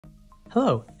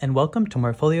Hello, and welcome to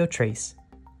Morpholio Trace.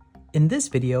 In this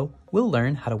video, we'll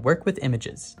learn how to work with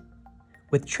images.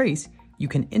 With Trace, you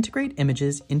can integrate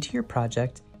images into your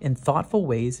project in thoughtful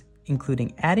ways,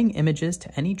 including adding images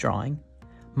to any drawing,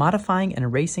 modifying and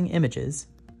erasing images,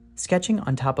 sketching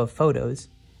on top of photos,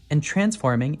 and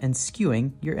transforming and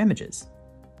skewing your images.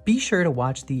 Be sure to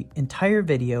watch the entire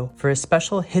video for a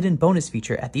special hidden bonus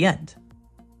feature at the end.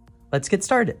 Let's get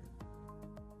started.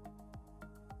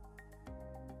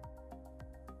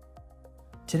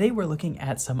 Today we're looking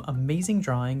at some amazing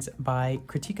drawings by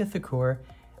Kritika Thakur,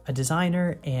 a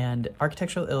designer and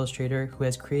architectural illustrator who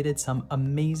has created some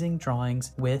amazing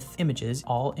drawings with images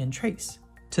all in Trace.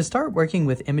 To start working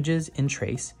with images in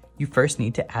Trace, you first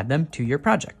need to add them to your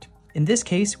project. In this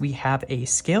case, we have a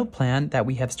scaled plan that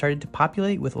we have started to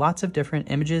populate with lots of different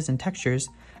images and textures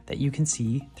that you can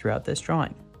see throughout this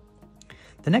drawing.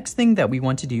 The next thing that we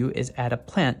want to do is add a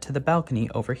plant to the balcony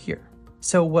over here.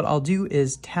 So what I'll do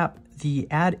is tap the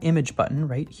Add Image button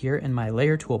right here in my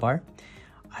Layer toolbar.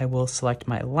 I will select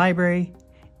my library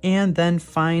and then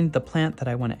find the plant that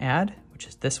I want to add, which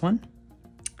is this one.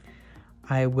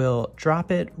 I will drop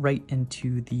it right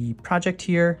into the project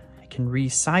here. I can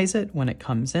resize it when it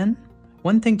comes in.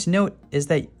 One thing to note is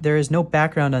that there is no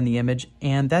background on the image,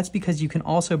 and that's because you can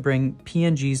also bring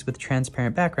PNGs with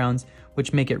transparent backgrounds,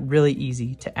 which make it really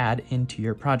easy to add into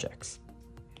your projects.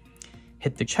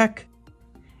 Hit the check.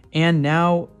 And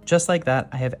now, just like that,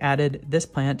 I have added this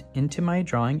plant into my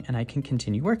drawing and I can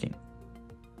continue working.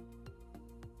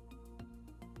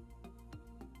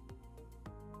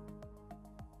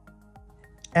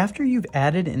 After you've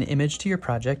added an image to your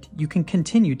project, you can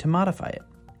continue to modify it.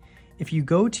 If you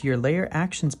go to your Layer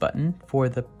Actions button for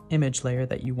the image layer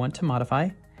that you want to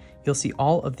modify, you'll see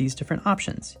all of these different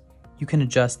options. You can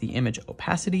adjust the image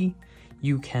opacity.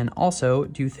 You can also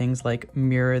do things like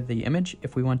mirror the image.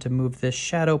 If we want to move this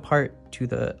shadow part to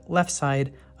the left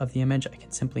side of the image, I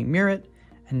can simply mirror it,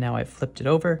 and now I've flipped it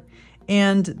over.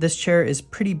 And this chair is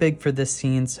pretty big for this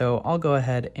scene, so I'll go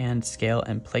ahead and scale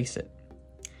and place it.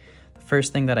 The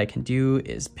first thing that I can do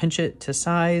is pinch it to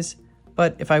size,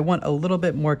 but if I want a little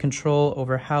bit more control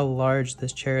over how large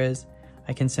this chair is,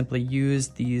 I can simply use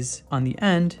these on the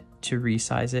end to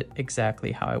resize it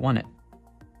exactly how I want it.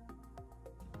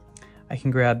 I can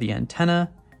grab the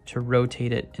antenna to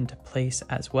rotate it into place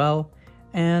as well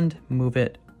and move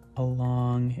it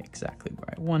along exactly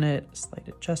where I want it. A slight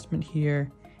adjustment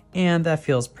here, and that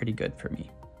feels pretty good for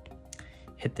me.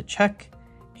 Hit the check,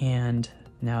 and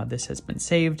now this has been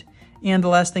saved. And the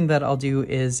last thing that I'll do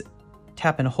is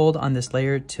tap and hold on this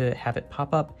layer to have it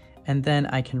pop up, and then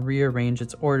I can rearrange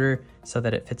its order so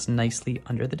that it fits nicely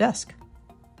under the desk.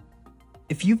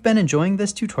 If you've been enjoying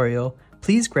this tutorial,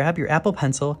 please grab your Apple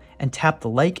Pencil and tap the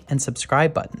like and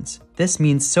subscribe buttons. This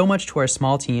means so much to our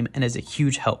small team and is a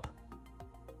huge help.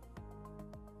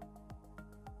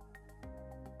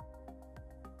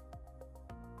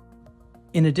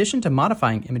 In addition to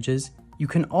modifying images, you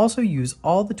can also use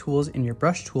all the tools in your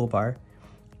brush toolbar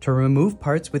to remove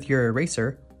parts with your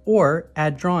eraser or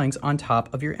add drawings on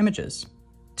top of your images.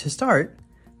 To start,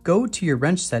 go to your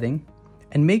wrench setting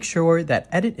and make sure that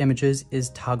Edit Images is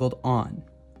toggled on.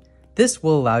 This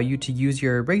will allow you to use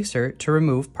your eraser to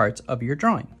remove parts of your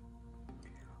drawing.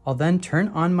 I'll then turn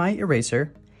on my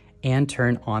eraser and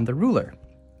turn on the ruler.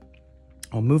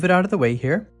 I'll move it out of the way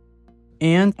here,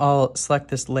 and I'll select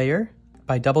this layer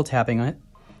by double tapping it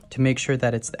to make sure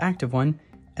that it's the active one,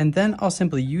 and then I'll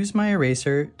simply use my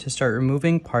eraser to start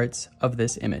removing parts of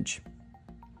this image.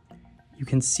 You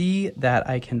can see that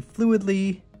I can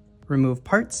fluidly remove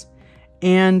parts,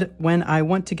 and when I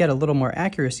want to get a little more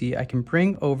accuracy, I can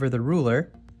bring over the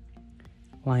ruler,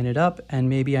 line it up, and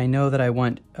maybe I know that I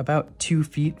want about 2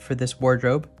 feet for this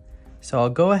wardrobe. So I'll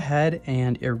go ahead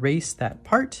and erase that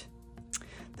part.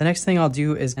 The next thing I'll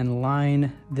do is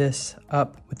line this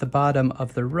up with the bottom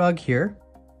of the rug here.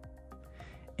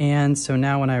 And so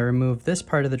now when I remove this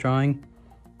part of the drawing,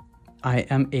 I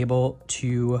am able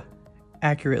to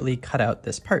accurately cut out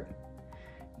this part.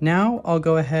 Now I'll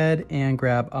go ahead and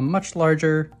grab a much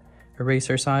larger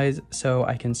eraser size so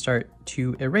I can start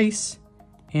to erase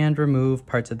and remove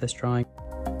parts of this drawing.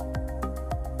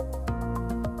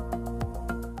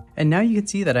 And now you can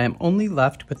see that I am only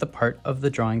left with the part of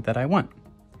the drawing that I want.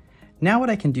 Now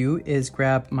what I can do is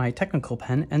grab my technical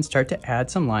pen and start to add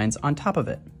some lines on top of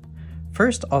it.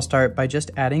 First, I'll start by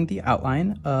just adding the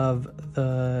outline of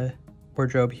the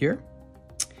wardrobe here.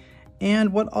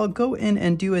 And what I'll go in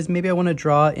and do is maybe I want to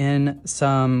draw in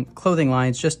some clothing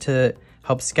lines just to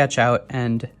help sketch out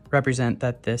and represent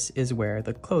that this is where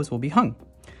the clothes will be hung.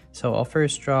 So I'll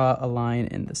first draw a line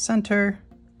in the center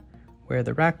where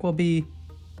the rack will be,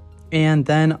 And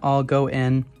then I'll go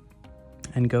in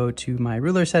and go to my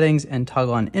ruler settings and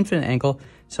toggle on infinite angle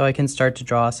so I can start to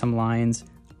draw some lines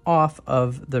off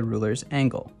of the ruler's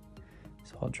angle.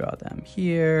 So I'll draw them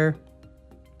here,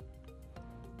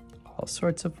 all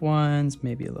sorts of ones,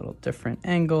 maybe a little different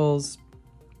angles.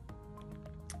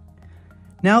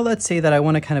 Now let's say that I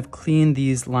want to kind of clean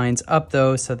these lines up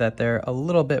though so that they're a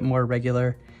little bit more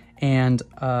regular, and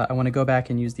I want to go back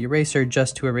and use the eraser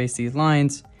just to erase these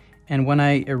lines. And when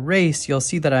I erase, you'll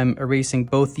see that I'm erasing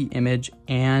both the image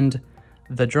and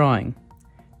the drawing.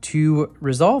 To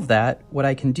resolve that, what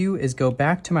I can do is go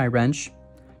back to my wrench,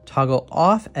 toggle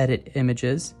off edit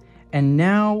images, and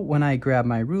now when I grab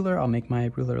my ruler, I'll make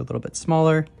my ruler a little bit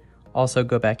smaller, also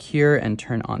go back here and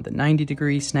turn on the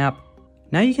 90-degree snap.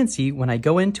 Now you can see when I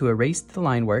go in to erase the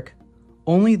line work,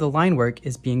 only the line work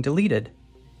is being deleted,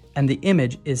 and the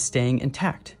image is staying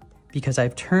intact because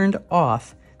I've turned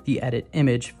off the edit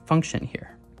image function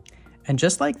here. And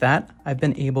just like that, I've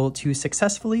been able to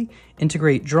successfully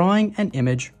integrate drawing and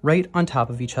image right on top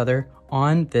of each other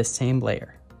on this same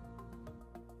layer.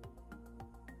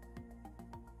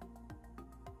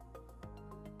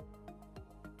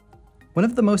 One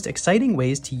of the most exciting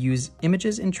ways to use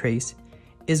images in Trace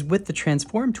is with the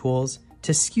transform tools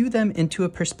to skew them into a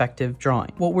perspective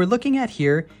drawing. What we're looking at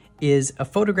here is a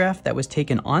photograph that was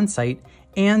taken on site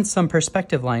and some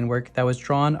perspective line work that was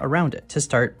drawn around it to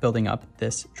start building up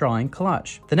this drawing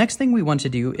collage. The next thing we want to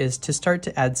do is to start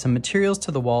to add some materials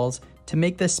to the walls to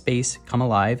make this space come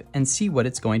alive and see what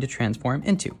it's going to transform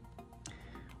into.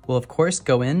 We'll of course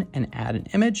go in and add an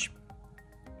image.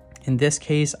 In this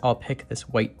case, I'll pick this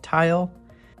white tile.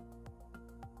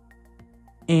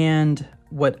 And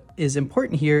what is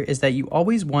important here is that you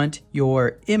always want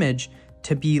your image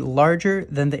to be larger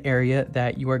than the area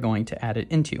that you are going to add it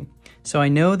into. So I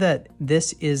know that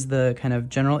this is the kind of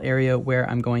general area where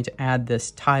I'm going to add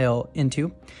this tile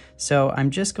into. So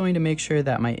I'm just going to make sure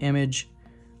that my image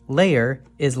layer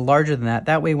is larger than that.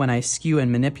 That way when I skew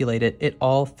and manipulate it, it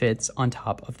all fits on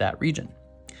top of that region.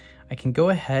 I can go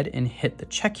ahead and hit the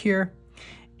check here.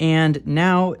 And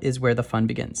now is where the fun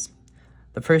begins.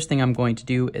 The first thing I'm going to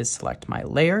do is select my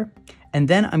layer, and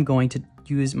then I'm going to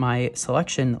use my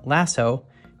selection lasso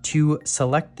to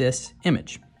select this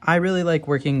image. I really like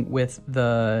working with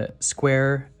the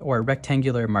square or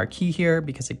rectangular marquee here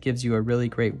because it gives you a really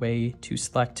great way to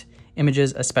select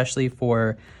images, especially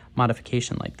for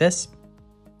modification like this.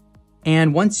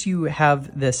 And once you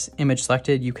have this image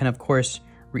selected, you can of course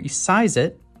resize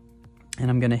it, and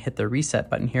I'm going to hit the reset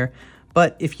button here.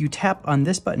 But if you tap on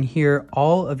this button here,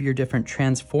 all of your different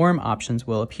transform options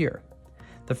will appear.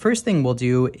 The first thing we'll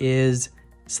do is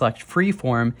select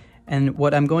freeform, and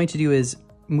what I'm going to do is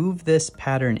move this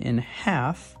pattern in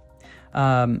half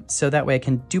so that way I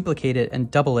can duplicate it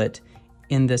and double it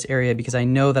in this area because I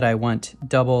know that I want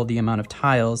double the amount of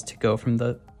tiles to go from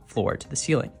the floor to the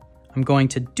ceiling. I'm going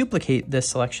to duplicate this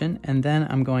selection and then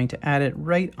I'm going to add it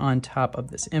right on top of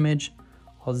this image.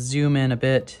 I'll zoom in a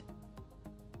bit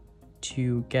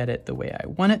to get it the way I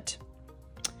want it.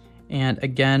 And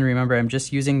again, remember, I'm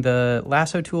just using the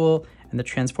lasso tool and the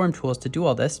transform tools to do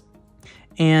all this.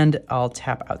 And I'll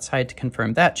tap outside to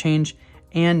confirm that change.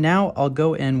 And now I'll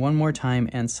go in one more time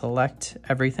and select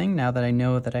everything now that I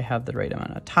know that I have the right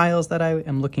amount of tiles that I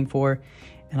am looking for.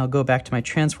 And I'll go back to my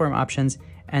transform options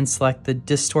and select the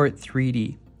Distort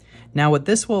 3D. Now what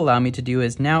this will allow me to do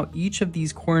is now each of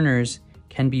these corners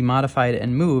can be modified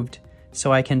and moved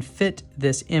so I can fit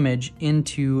this image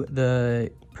into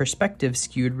the perspective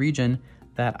skewed region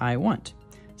that I want.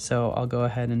 So I'll go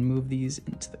ahead and move these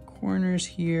into the corners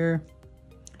here.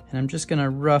 And I'm just gonna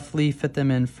roughly fit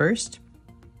them in first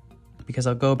because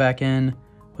I'll go back in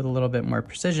with a little bit more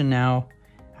precision now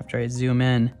after I zoom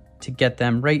in to get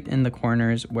them right in the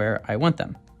corners where I want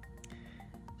them.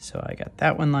 So I got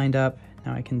that one lined up.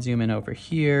 Now I can zoom in over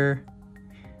here,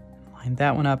 line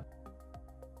that one up.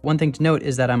 One thing to note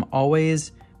is that I'm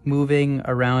always moving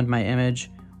around my image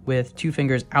with 2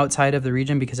 fingers outside of the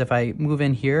region because if I move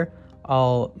in here,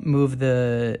 I'll move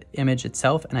the image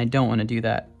itself, and I don't want to do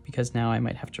that because now I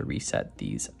might have to reset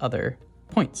these other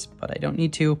points, but I don't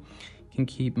need to. You can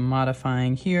keep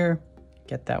modifying here,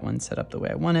 get that one set up the way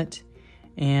I want it.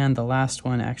 And the last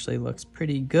one actually looks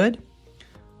pretty good.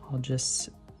 I'll just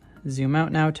zoom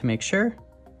out now to make sure.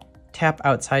 Tap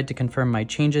outside to confirm my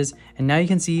changes. And now you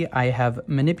can see I have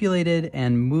manipulated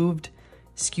and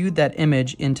skewed that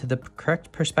image into the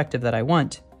correct perspective that I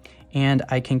want. And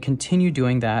I can continue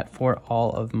doing that for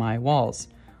all of my walls.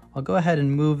 I'll go ahead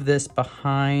and move this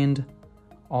behind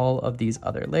all of these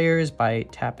other layers by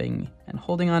tapping and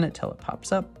holding on it till it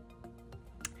pops up.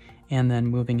 And then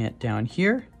moving it down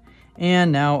here.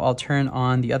 And now I'll turn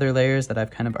on the other layers that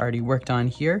I've kind of already worked on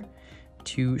here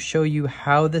to show you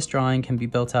how this drawing can be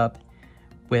built up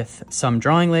with some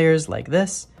drawing layers like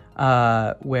this,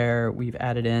 where we've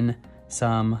added in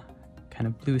some kind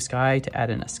of blue sky to add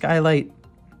in a skylight,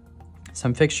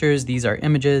 some fixtures. These are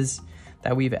images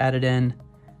that we've added in,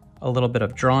 a little bit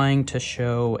of drawing to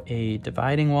show a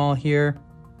dividing wall here,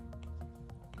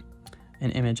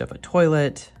 an image of a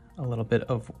toilet, a little bit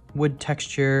of wood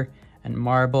texture and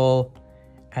marble,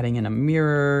 adding in a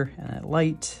mirror and a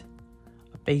light,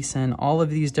 a basin, all of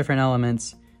these different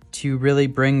elements to really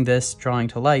bring this drawing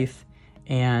to life.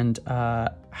 And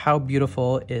how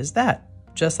beautiful is that?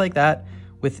 Just like that,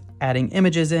 with adding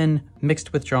images in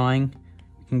mixed with drawing,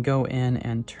 you can go in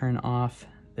and turn off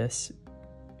this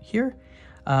here.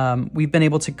 We've been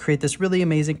able to create this really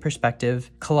amazing perspective,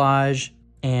 collage,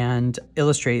 and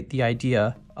illustrate the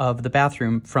idea of the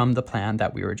bathroom from the plan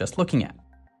that we were just looking at.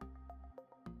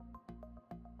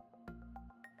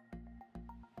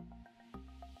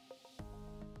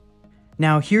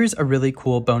 Now here's a really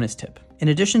cool bonus tip. In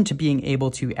addition to being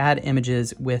able to add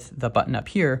images with the button up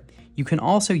here, you can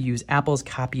also use Apple's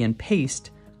copy and paste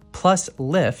plus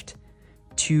lift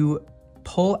to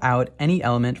pull out any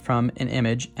element from an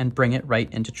image and bring it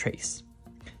right into Trace.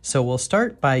 So we'll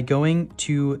start by going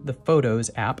to the Photos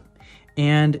app,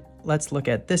 and let's look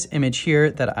at this image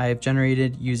here that I've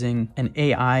generated using an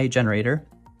AI generator.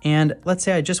 And let's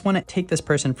say I just want to take this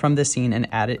person from this scene and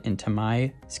add it into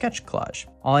my sketch collage.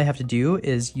 All I have to do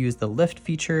is use the lift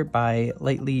feature by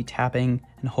lightly tapping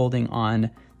and holding on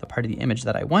the part of the image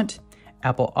that I want.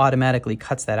 Apple automatically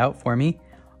cuts that out for me.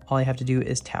 All I have to do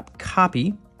is tap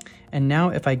copy. And now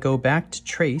if I go back to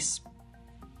Trace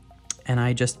and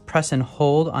I just press and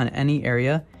hold on any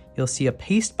area, you'll see a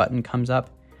paste button comes up.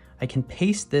 I can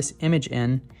paste this image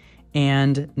in,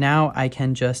 and now I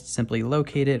can just simply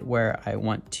locate it where I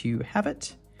want to have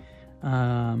it,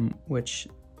 which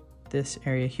this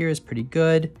area here is pretty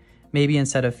good. Maybe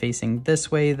instead of facing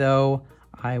this way though,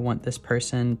 I want this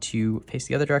person to face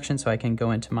the other direction, so I can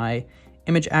go into my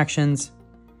image actions,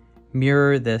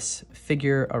 mirror this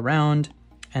figure around,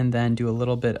 and then do a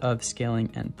little bit of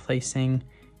scaling and placing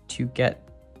to get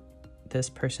this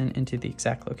person into the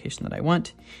exact location that I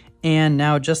want. And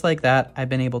now just like that, I've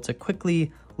been able to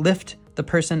quickly lift the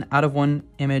person out of one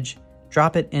image,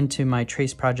 drop it into my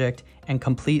Trace project, and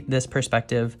complete this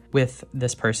perspective with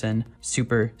this person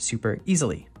super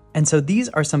easily. And so these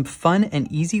are some fun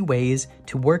and easy ways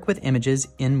to work with images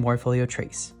in Morpholio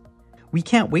Trace. We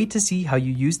can't wait to see how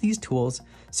you use these tools,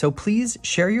 so please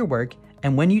share your work,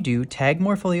 and when you do, tag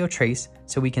Morpholio Trace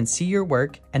so we can see your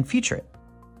work and feature it.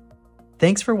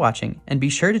 Thanks for watching, and be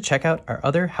sure to check out our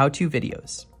other how-to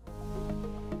videos.